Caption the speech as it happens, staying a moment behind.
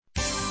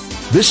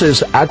This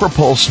is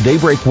AgriPulse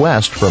Daybreak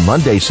West for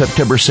Monday,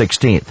 September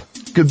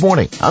 16th. Good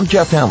morning. I'm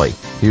Jeff Halley.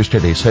 Here's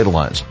today's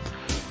headlines.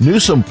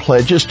 Newsom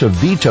pledges to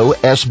veto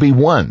SB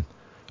 1.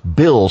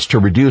 Bills to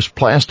reduce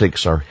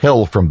plastics are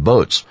held from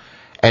votes.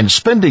 And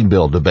spending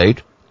bill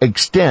debate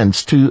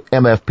extends to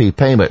MFP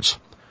payments.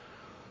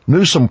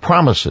 Newsom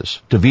promises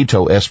to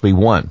veto SB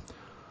 1.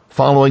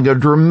 Following a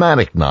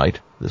dramatic night,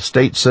 the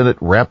state Senate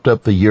wrapped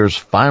up the year's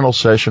final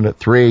session at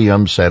 3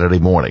 a.m. Saturday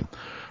morning.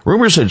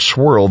 Rumors had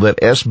swirled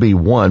that SB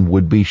 1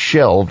 would be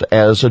shelved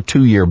as a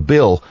 2-year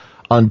bill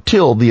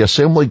until the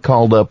Assembly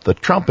called up the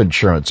Trump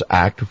Insurance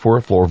Act for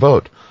a floor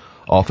vote.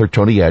 Author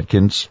Toni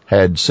Atkins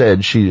had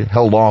said she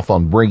held off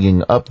on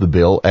bringing up the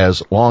bill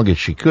as long as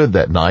she could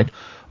that night,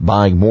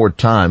 buying more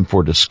time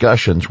for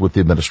discussions with the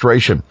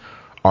administration.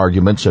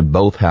 Arguments in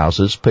both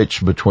houses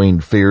pitched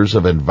between fears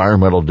of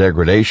environmental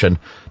degradation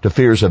to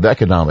fears of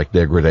economic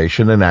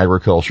degradation in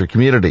agriculture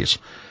communities.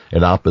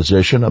 In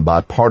opposition, a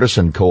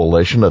bipartisan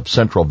coalition of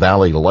Central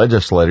Valley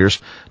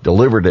legislators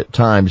delivered at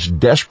times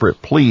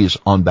desperate pleas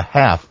on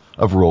behalf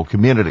of rural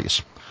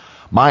communities.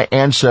 My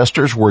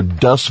ancestors were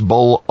Dust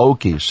Bowl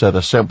Okies, said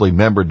Assembly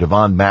member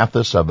Devon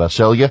Mathis of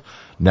Visalia.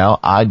 Now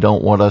I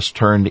don't want us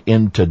turned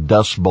into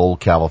Dust Bowl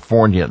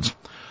Californians.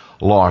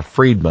 Laura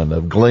Friedman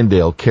of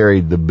Glendale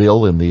carried the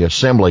bill in the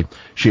Assembly.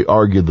 She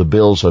argued the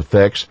bill's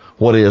affects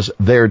what is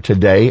there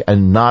today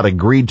and not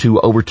agreed to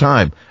over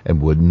time and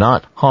would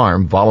not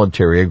harm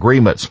voluntary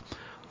agreements.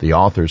 The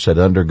authors had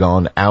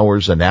undergone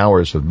hours and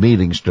hours of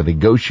meetings to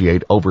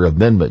negotiate over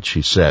amendments,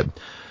 she said.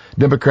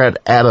 Democrat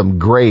Adam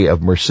Gray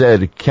of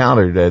Merced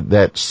countered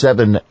that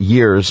 7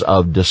 years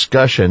of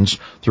discussions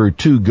through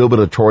 2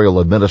 gubernatorial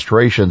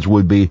administrations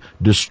would be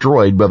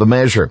destroyed by the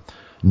measure.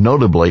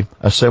 Notably,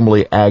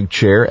 Assembly Ag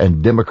Chair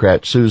and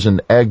Democrat Susan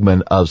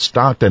Eggman of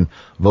Stockton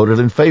voted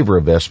in favor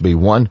of SB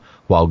 1,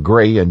 while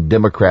Gray and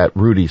Democrat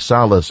Rudy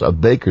Salas of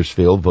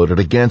Bakersfield voted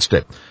against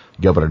it.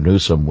 Governor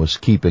Newsom was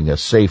keeping a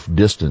safe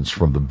distance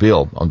from the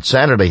bill. On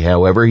Saturday,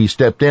 however, he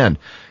stepped in,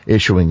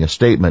 issuing a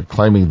statement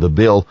claiming the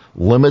bill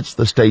limits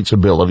the state's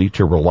ability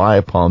to rely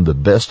upon the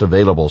best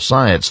available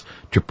science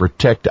to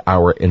protect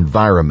our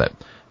environment.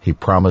 He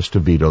promised to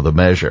veto the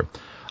measure.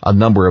 A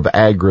number of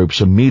ag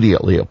groups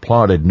immediately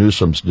applauded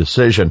Newsom's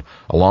decision,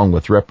 along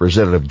with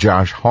Representative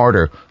Josh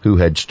Harder, who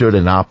had stood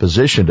in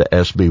opposition to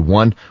SB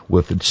 1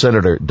 with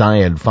Senator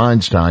Dianne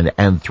Feinstein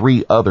and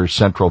 3 other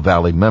Central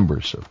Valley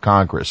members of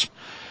Congress.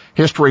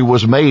 History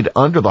was made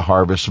under the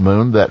harvest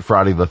moon that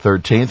Friday the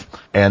 13th.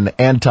 An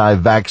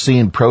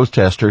anti-vaccine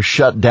protester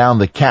shut down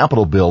the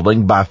Capitol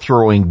building by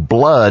throwing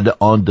blood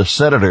onto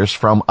senators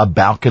from a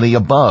balcony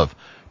above,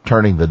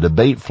 turning the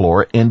debate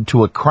floor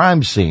into a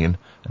crime scene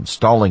and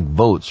stalling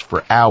votes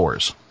for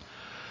hours.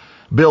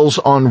 Bills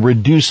on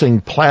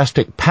reducing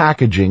plastic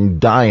packaging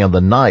die in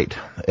the night.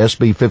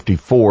 SB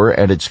 54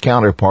 and its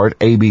counterpart,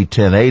 AB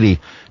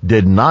 1080,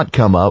 did not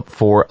come up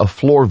for a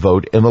floor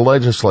vote in the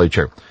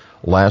legislature.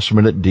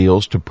 Last-minute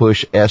deals to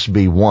push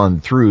SB 1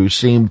 through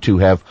seem to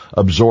have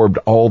absorbed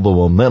all the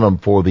momentum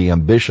for the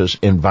ambitious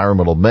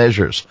environmental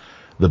measures.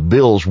 The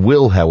bills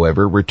will,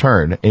 however,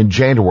 return in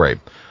January.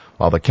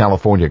 While the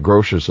California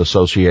Grocers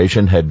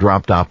Association had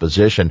dropped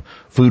opposition,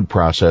 food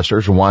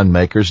processors,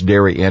 winemakers,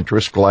 dairy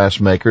interests, glass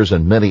makers,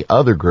 and many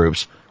other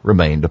groups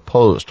remained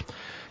opposed.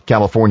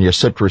 California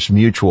Citrus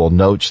Mutual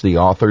notes the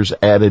authors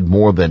added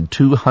more than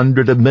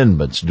 200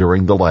 amendments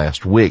during the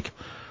last week.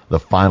 The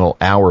final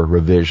hour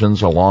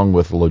revisions, along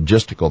with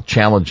logistical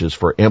challenges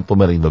for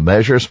implementing the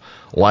measures,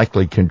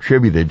 likely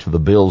contributed to the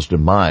bill's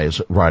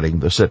demise, writing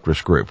the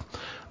Citrus Group.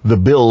 The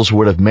bills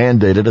would have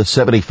mandated a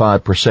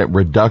 75%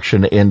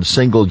 reduction in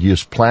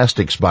single-use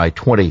plastics by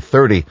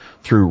 2030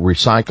 through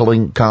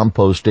recycling,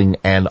 composting,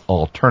 and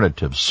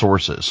alternative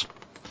sources.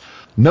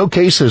 No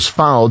cases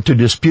filed to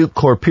dispute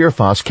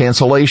chlorpyrifos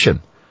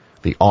cancellation.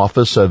 The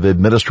Office of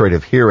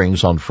Administrative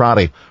Hearings on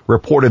Friday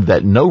reported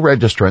that no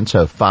registrants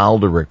have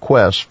filed a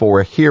request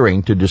for a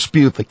hearing to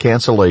dispute the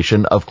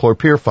cancellation of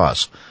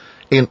chlorpyrifos.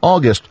 In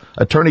August,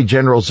 Attorney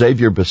General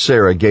Xavier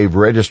Becerra gave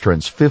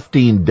registrants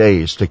 15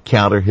 days to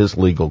counter his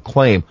legal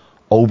claim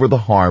over the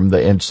harm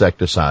the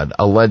insecticide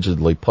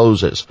allegedly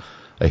poses.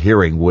 A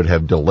hearing would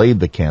have delayed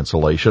the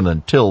cancellation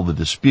until the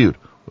dispute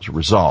was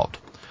resolved.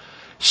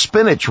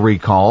 Spinach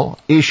recall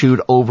issued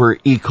over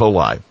E.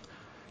 coli.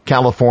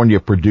 California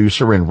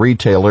producer and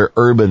retailer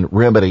Urban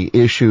Remedy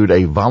issued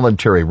a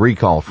voluntary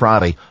recall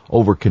Friday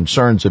over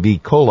concerns of E.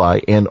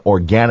 coli in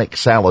organic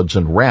salads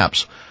and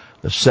wraps.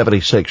 The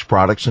 76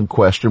 products in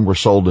question were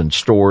sold in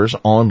stores,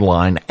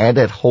 online, and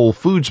at Whole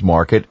Foods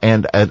Market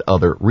and at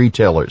other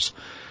retailers.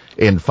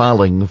 In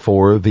filing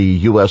for the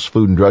U.S.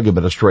 Food and Drug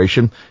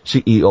Administration,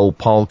 CEO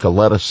Paul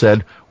Coletta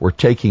said, "We're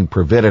taking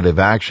preventative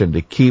action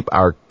to keep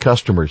our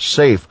customers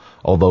safe,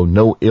 although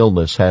no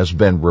illness has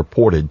been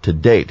reported to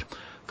date."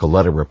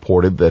 Coletta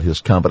reported that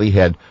his company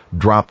had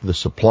dropped the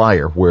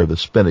supplier where the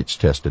spinach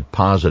tested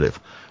positive.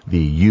 The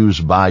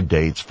use-by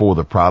dates for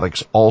the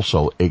products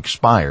also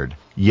expired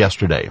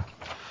yesterday.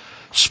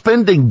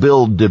 Spending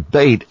bill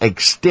debate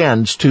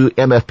extends to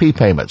MFP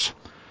payments.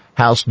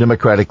 House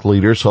Democratic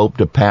leaders hope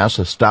to pass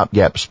a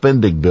stopgap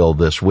spending bill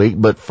this week,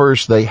 but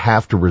first they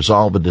have to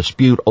resolve a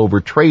dispute over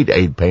trade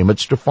aid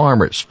payments to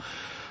farmers.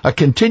 A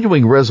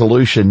continuing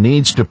resolution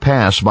needs to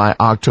pass by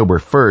October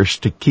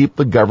 1st to keep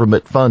the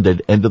government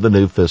funded into the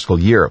new fiscal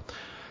year.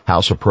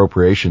 House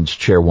Appropriations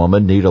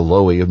Chairwoman Nita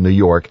Lowey of New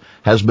York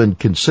has been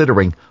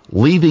considering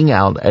leaving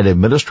out an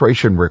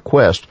administration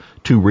request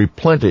to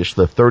replenish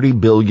the $30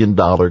 billion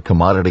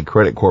Commodity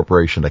Credit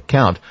Corporation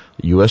account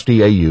the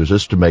USDA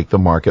uses to make the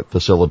market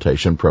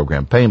facilitation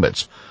program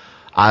payments.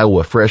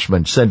 Iowa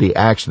freshman Cindy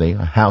Axne,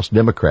 a House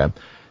Democrat,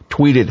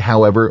 tweeted,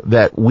 however,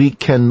 that we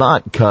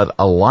cannot cut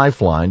a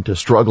lifeline to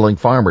struggling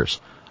farmers.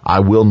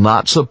 I will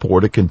not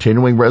support a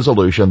continuing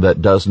resolution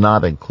that does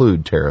not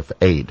include tariff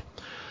aid.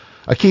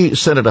 A key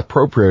Senate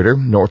appropriator,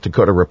 North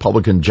Dakota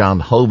Republican John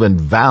Hoeven,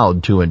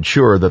 vowed to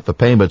ensure that the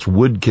payments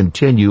would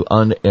continue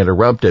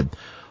uninterrupted.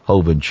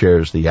 Hoeven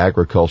chairs the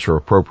Agriculture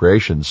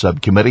Appropriations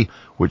Subcommittee,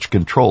 which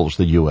controls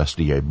the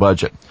USDA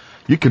budget.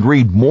 You can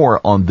read more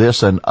on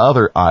this and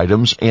other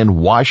items in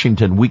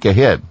Washington Week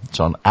Ahead. It's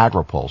on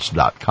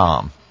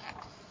agripulse.com.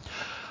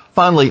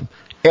 Finally,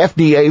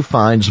 FDA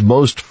finds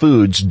most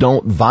foods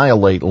don't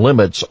violate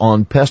limits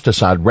on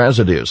pesticide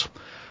residues.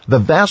 The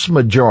vast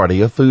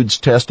majority of foods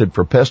tested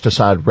for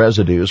pesticide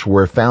residues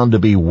were found to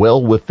be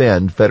well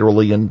within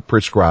federally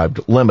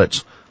prescribed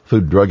limits.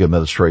 Food and Drug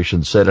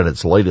Administration said in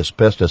its latest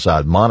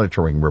pesticide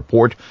monitoring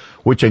report,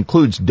 which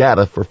includes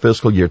data for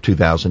fiscal year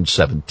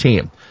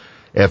 2017.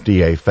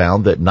 FDA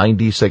found that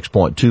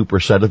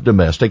 96.2% of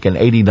domestic and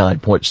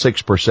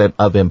 89.6%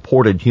 of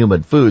imported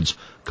human foods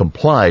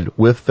complied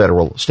with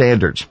federal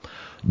standards.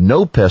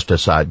 No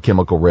pesticide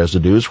chemical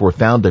residues were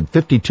found in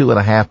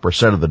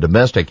 52.5% of the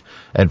domestic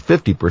and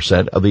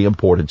 50% of the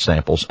imported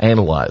samples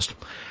analyzed.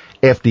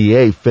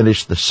 FDA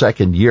finished the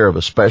second year of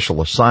a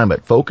special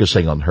assignment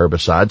focusing on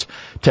herbicides,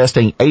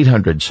 testing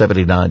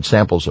 879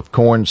 samples of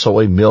corn,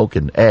 soy, milk,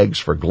 and eggs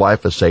for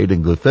glyphosate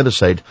and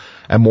glufosinate,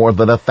 and more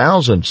than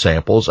 1,000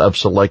 samples of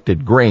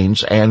selected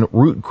grains and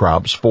root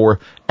crops for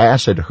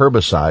acid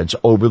herbicides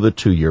over the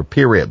 2-year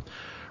period.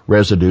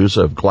 Residues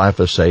of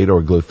glyphosate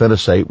or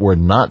glufosinate were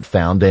not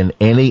found in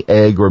any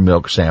egg or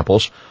milk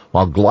samples,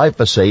 while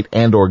glyphosate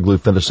and or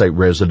glufosinate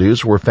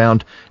residues were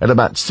found in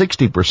about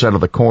 60% of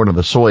the corn and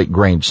the soy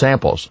grain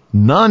samples.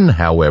 None,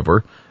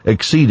 however,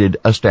 exceeded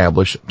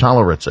established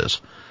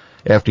tolerances.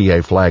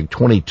 FDA flagged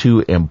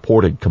 22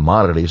 imported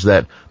commodities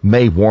that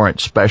may warrant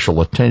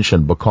special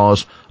attention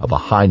because of a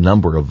high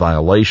number of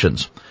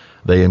violations.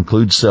 They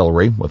include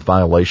celery, with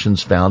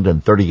violations found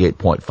in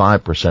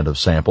 38.5% of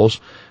samples,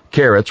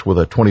 carrots with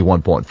a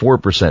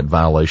 21.4%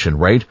 violation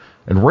rate,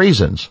 and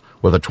raisins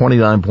with a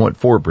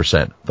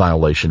 29.4%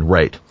 violation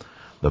rate.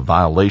 The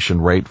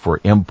violation rate for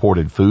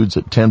imported foods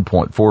at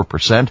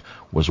 10.4%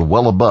 was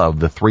well above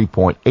the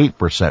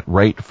 3.8%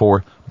 rate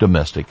for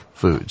domestic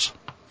foods.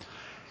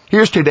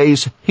 Here's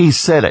today's He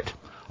Said It.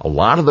 A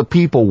lot of the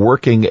people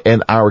working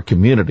in our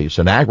communities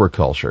in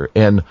agriculture,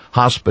 in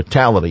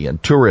hospitality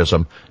and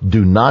tourism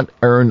do not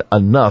earn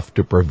enough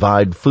to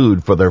provide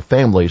food for their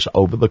families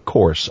over the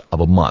course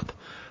of a month.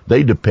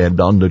 They depend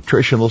on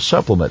nutritional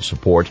supplement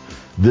support.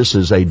 This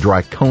is a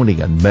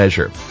draconian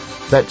measure.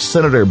 That's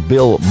Senator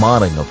Bill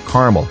Monning of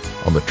Carmel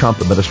on the Trump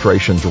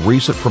administration's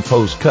recent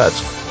proposed cuts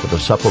to the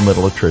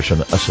Supplemental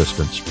Nutrition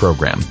Assistance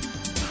Program.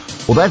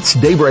 Well, that's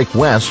Daybreak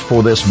West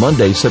for this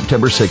Monday,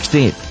 September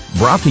 16th,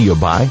 brought to you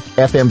by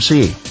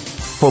FMC.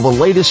 For the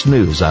latest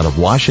news out of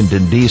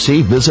Washington,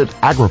 D.C., visit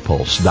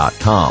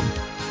agripulse.com.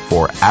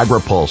 For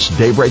AgriPulse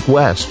Daybreak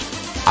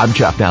West, I'm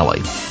Jeff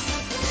Nally.